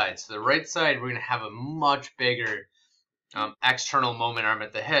right side. So the right side, we're going to have a much bigger external moment arm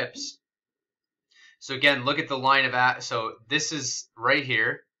at the hips. So again, look at the line of so this is right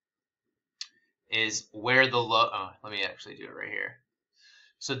here is where the load, let me actually do it right here.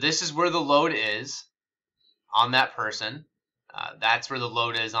 So this is where the load is on that person. That's where the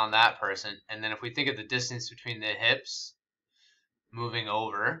load is on that person. And then if we think of the distance between the hips moving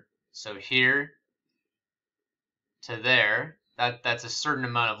over, so here to there, that's a certain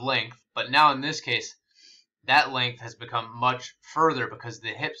amount of length. But now in this case, that length has become much further because the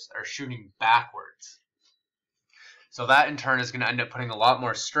hips are shooting backwards. So that in turn is going to end up putting a lot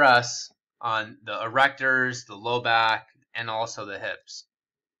more stress on the erectors, the low back, and also the hips.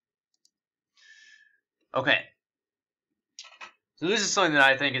 Okay. So this is something that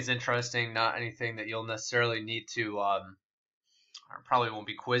I think is interesting, not anything that you'll necessarily need to, or probably won't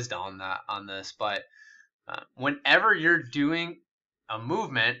be quizzed on this, but whenever you're doing a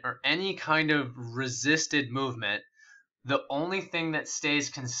movement or any kind of resisted movement, the only thing that stays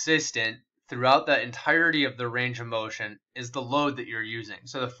consistent throughout the entirety of the range of motion is the load that you're using,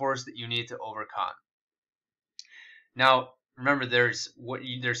 so the force that you need to overcome. Now, remember, there's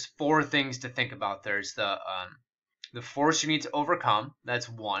four things to think about. There's the force you need to overcome, that's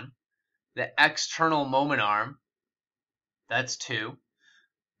one. The external moment arm, that's two.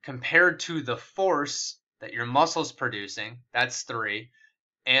 Compared to the force that your muscle's producing, that's three.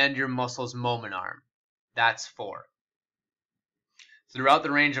 And your muscle's moment arm, that's four. Throughout the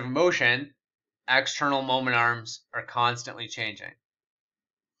range of motion, external moment arms are constantly changing.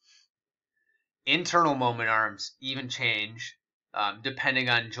 Internal moment arms even change depending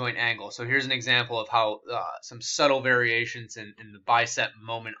on joint angle. So here's an example of how some subtle variations in the bicep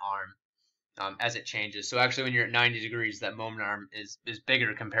moment arm as it changes. So actually when you're at 90 degrees, that moment arm is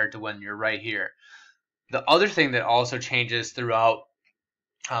bigger compared to when you're right here. The other thing that also changes throughout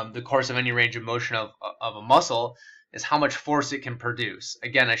the course of any range of motion of a muscle is how much force it can produce.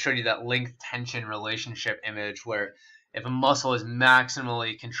 Again, I showed you that length tension relationship image where if a muscle is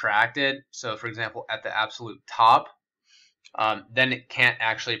maximally contracted, so for example at the absolute top, then it can't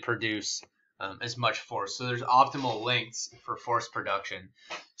actually produce as much force. So there's optimal lengths for force production.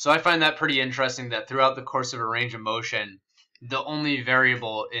 So I find that pretty interesting that throughout the course of a range of motion, the only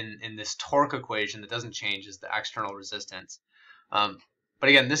variable in this torque equation that doesn't change is the external resistance. But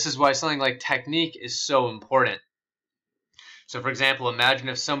again, this is why something like technique is so important. So for example, imagine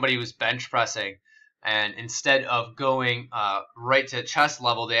if somebody was bench pressing and instead of going right to chest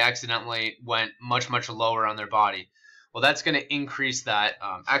level, they accidentally went much, much lower on their body. Well, that's going to increase that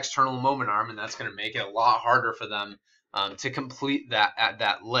external moment arm, and that's going to make it a lot harder for them to complete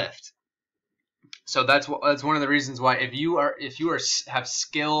that lift. So that's one of the reasons why if you have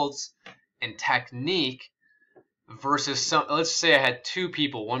skills in technique versus let's say I had two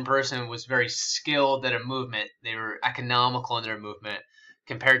people. One person was very skilled at a movement. They were economical in their movement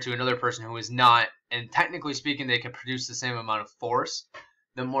compared to another person who was not. And technically speaking, they could produce the same amount of force.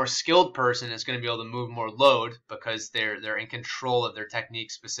 The more skilled person is going to be able to move more load because they're in control of their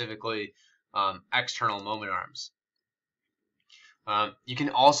technique, specifically external moment arms. You can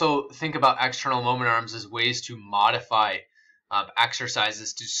also think about external moment arms as ways to modify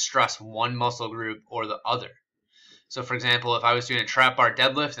exercises to stress one muscle group or the other. So for example, if I was doing a trap bar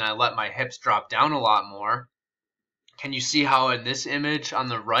deadlift and I let my hips drop down a lot more, can you see how in this image on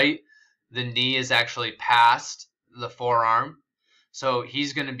the right, the knee is actually past the forearm? So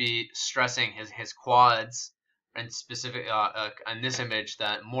he's going to be stressing his quads, and specific on this image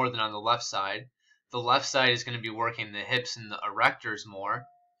that more than on the left side. The left side is going to be working the hips and the erectors more,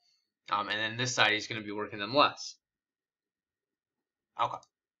 and then this side he's going to be working them less. Okay.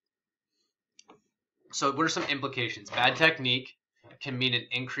 So what are some implications? Bad technique can mean an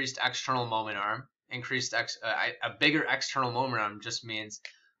increased external moment arm. A bigger external moment arm just means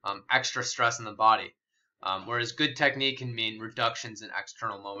extra stress in the body. Whereas good technique can mean reductions in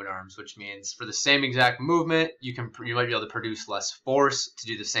external moment arms, which means for the same exact movement, you might be able to produce less force to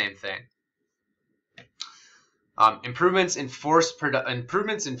do the same thing. Improvements in force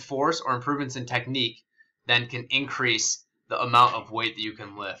or improvements in technique then can increase the amount of weight that you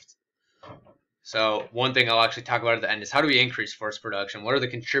can lift. So one thing I'll actually talk about at the end is how do we increase force production? What are the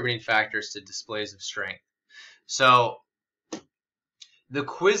contributing factors to displays of strength? So the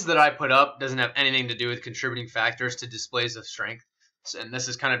quiz that I put up doesn't have anything to do with contributing factors to displays of strength. And this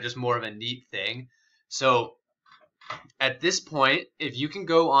is kind of just more of a neat thing. So at this point, if you can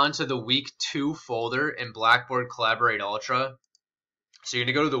go onto the week 2 folder in Blackboard Collaborate Ultra, so you're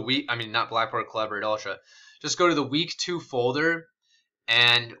going to go to not Blackboard Collaborate Ultra, just go to the week 2 folder.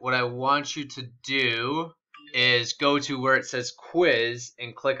 And what I want you to do is go to where it says quiz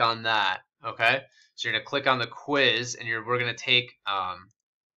and click on that. Okay, so you're gonna click on the quiz, and we're gonna take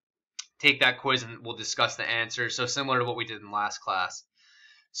that quiz, and we'll discuss the answers. So similar to what we did in last class.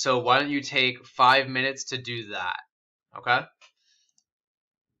 So why don't you take 5 minutes to do that? Okay.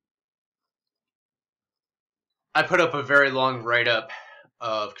 I put up a very long write-up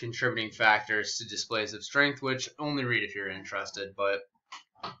of contributing factors to displays of strength, which only read if you're interested. But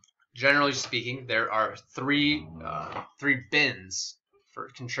generally speaking, there are three bins for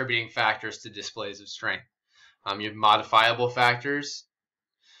contributing factors to displays of strength. You have modifiable factors.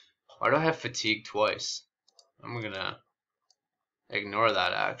 Why do I have fatigue twice? I'm gonna ignore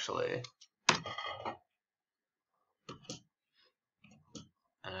that actually.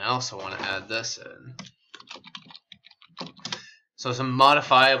 And I also want to add this in. So some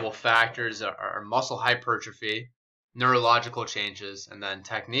modifiable factors are muscle hypertrophy, neurological changes, and then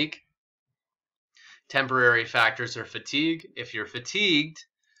technique. Temporary factors are fatigue. If you're fatigued,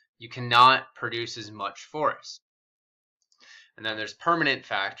 you cannot produce as much force. And then there's permanent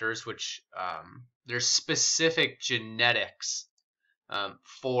factors, which there's specific genetics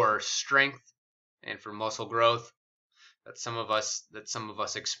for strength and for muscle growth that some of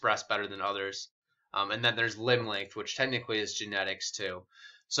us express better than others. And then there's limb length, which technically is genetics too.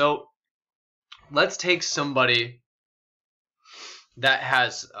 So let's take somebody that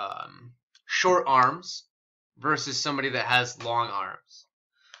has short arms versus somebody that has long arms,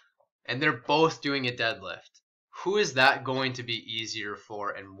 and they're both doing a deadlift. Who is that going to be easier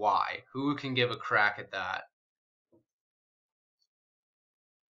for, and why? Who can give a crack at that?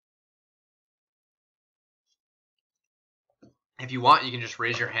 If you want, you can just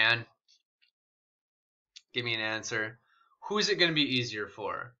raise your hand. Give me an answer. Who is it going to be easier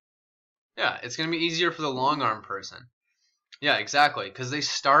for? Yeah, it's going to be easier for the long arm person. Yeah, exactly, because they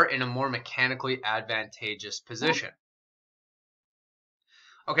start in a more mechanically advantageous position.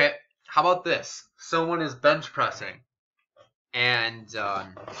 Okay, how about this? Someone is bench pressing, and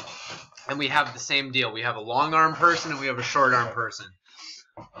we have the same deal. We have a long arm person and we have a short arm person.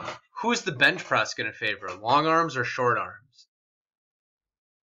 Who's the bench press going to favor, long arms or short arms?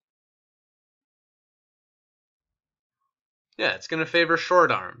 Yeah, it's going to favor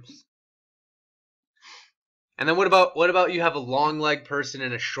short arms. And then what about you have a long leg person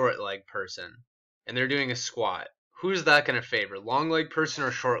and a short leg person, and they're doing a squat? Who's that going to favor, long leg person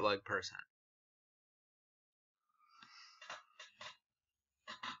or short leg person?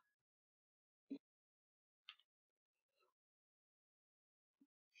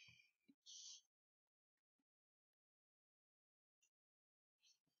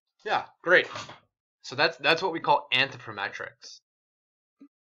 Yeah, great. So that's what we call anthropometrics.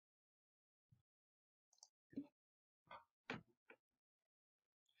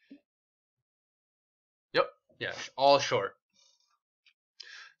 Yep. Yeah, all short.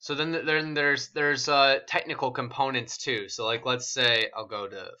 So then there's technical components too. So like let's say I'll go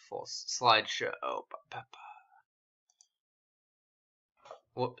to full slideshow.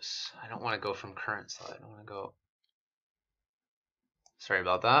 Whoops, I don't want to go from current slide. I want to go. Sorry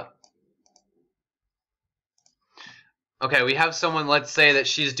about that. Okay, we have someone, let's say that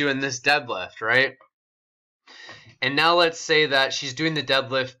she's doing this deadlift, right? And now let's say that she's doing the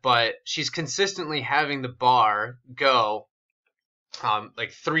deadlift, but she's consistently having the bar go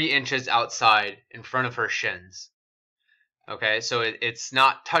like 3 inches outside in front of her shins. Okay, so it's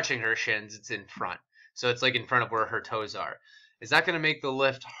not touching her shins, it's in front. So it's like in front of where her toes are. Is that going to make the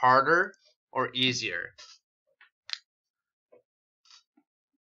lift harder or easier?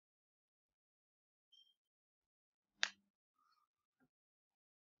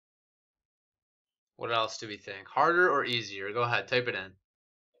 What else do we think? Harder or easier? Go ahead, type it in.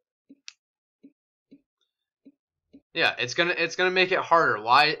 Yeah, it's gonna make it harder.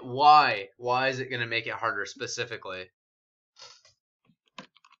 Why is it gonna make it harder specifically?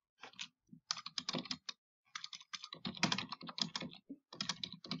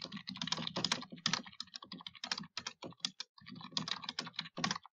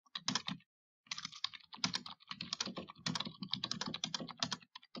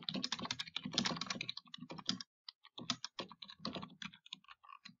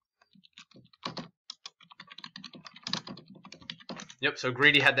 Yep, so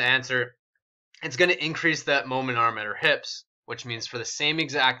Greedy had the answer. It's going to increase that moment arm at her hips, which means for the same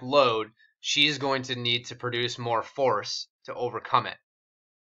exact load, she's going to need to produce more force to overcome it.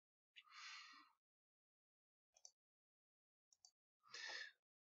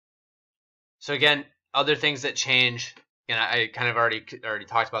 So again, other things that change, and I kind of already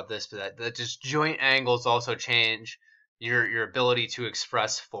talked about this, but that just joint angles also change. your ability to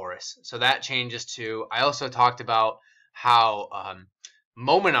express force. So that changes to. I also talked about how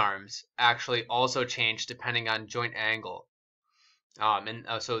moment arms actually also change depending on joint angle.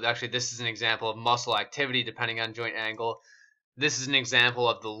 So actually this is an example of muscle activity depending on joint angle. This is an example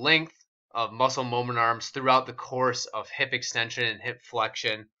of the length of muscle moment arms throughout the course of hip extension and hip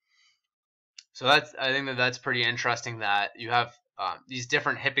flexion. So I think that's pretty interesting that you have these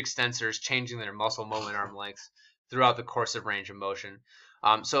different hip extensors changing their muscle moment arm lengths throughout the course of range of motion.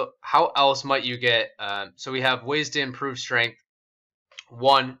 So how else might you get, so we have ways to improve strength.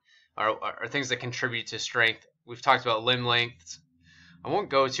 One are things that contribute to strength. We've talked about limb lengths. I won't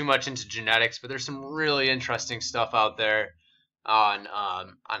go too much into genetics, but there's some really interesting stuff out there on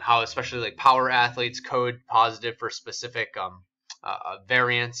how especially like power athletes code positive for specific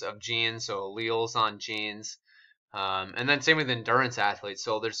variants of genes, so alleles on genes, and then same with endurance athletes.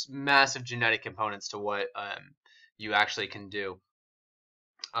 So there's massive genetic components to what you actually can do.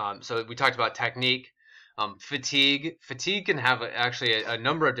 So we talked about technique. Fatigue can have actually a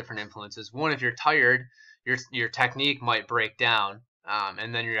number of different influences. One, if you're tired, your technique might break down,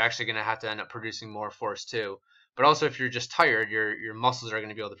 and then you're actually going to have to end up producing more force too. But also, if you're just tired, your muscles are going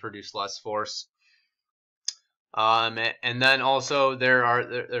to be able to produce less force. And then also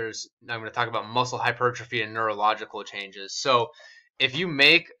there's I'm going to talk about muscle hypertrophy and neurological changes. So if you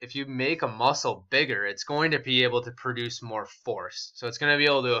make a muscle bigger, it's going to be able to produce more force. So it's going to be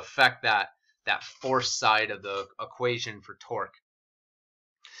able to affect that force side of the equation for torque.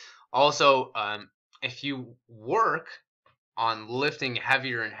 Also, if you work on lifting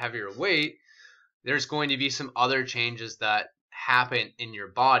heavier and heavier weight, there's going to be some other changes that happen in your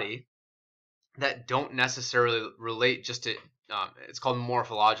body that don't necessarily relate just to, it's called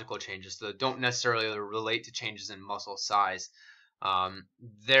morphological changes, so that don't necessarily relate to changes in muscle size.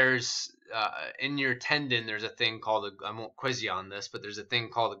 There's, in your tendon, there's a thing called, I won't quiz you on this, but there's a thing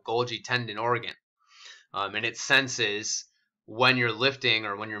called the Golgi tendon organ. And it senses when you're lifting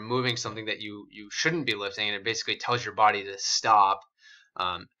or when you're moving something that you shouldn't be lifting, and it basically tells your body to stop.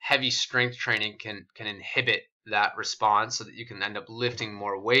 Heavy strength training can inhibit that response so that you can end up lifting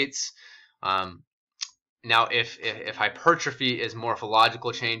more weights. Now, if hypertrophy is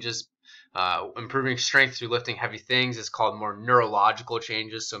morphological changes, improving strength through lifting heavy things is called more neurological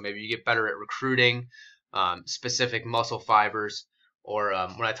changes. So maybe you get better at recruiting specific muscle fibers, or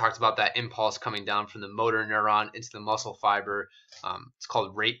when I talked about that impulse coming down from the motor neuron into the muscle fiber, it's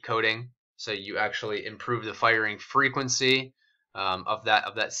called rate coding. So you actually improve the firing frequency of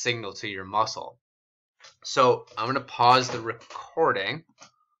that signal to your muscle. So I'm going to pause the recording.